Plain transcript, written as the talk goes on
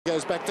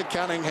Goes back to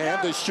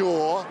Cunningham, to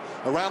Shaw,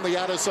 around the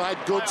outer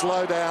side, Goods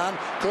low down,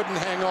 couldn't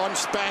hang on,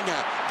 Spangher,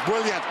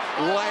 brilliant,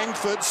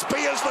 Langford,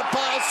 spears the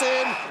pass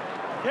in.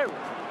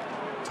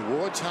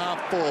 Towards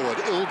half forward,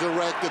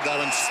 ill-directed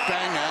though, and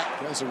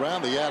Spangher goes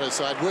around the outer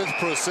side with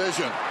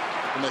precision.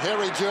 And the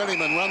hairy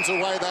journeyman runs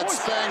away,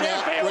 that's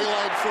Spangher,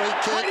 reload free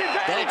kick,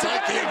 they'll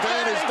take the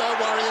advantage, don't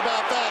worry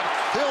about that.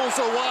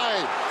 Hills away,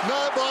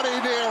 nobody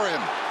near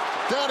him.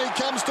 Down he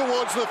comes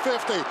towards the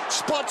 50,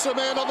 spots a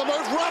man on the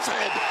move, rough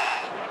head.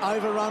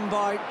 Overrun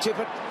by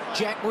Tippett.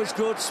 Jack was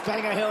good.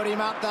 Spangher held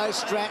him up though.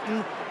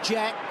 Stratton.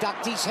 Jack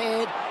ducked his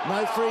head.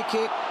 No free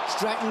kick.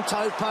 Stratton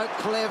toe poke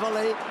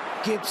cleverly.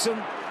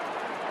 Gibson.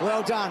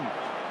 Well done.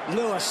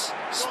 Lewis.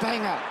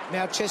 Spangher.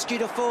 Now Chesky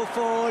to full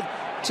forward.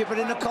 Tippett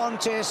in the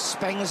contest.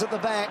 Spanger's at the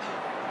back.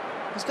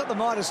 He's got the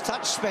Midas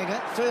touch,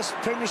 Spangher. First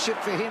premiership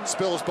for him.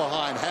 Spills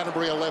behind.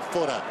 Hanbury a left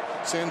footer.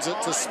 Sends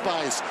it to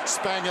space.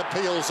 Spangher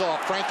peels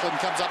off. Franklin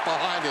comes up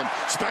behind him.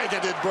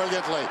 Spangher did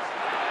brilliantly.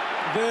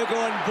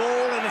 Burgoyne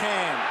ball in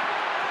hand.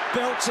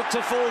 Belts it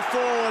to full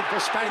forward.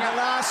 For Spangher. In the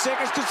last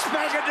seconds, could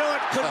Spangher do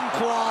it? Couldn't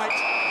quite.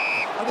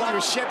 I think he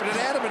was shepherded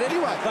out of it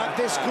anyway. But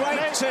this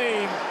great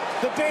team,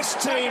 the best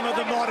team of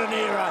the modern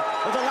era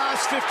of the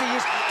last 50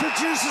 years,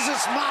 produces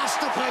its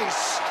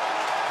masterpiece.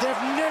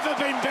 They've never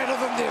been better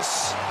than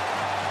this.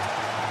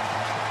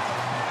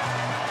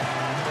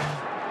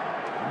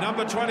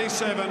 Number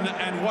 27,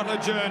 and what a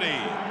journey,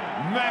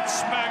 Matt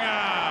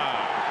Spangher.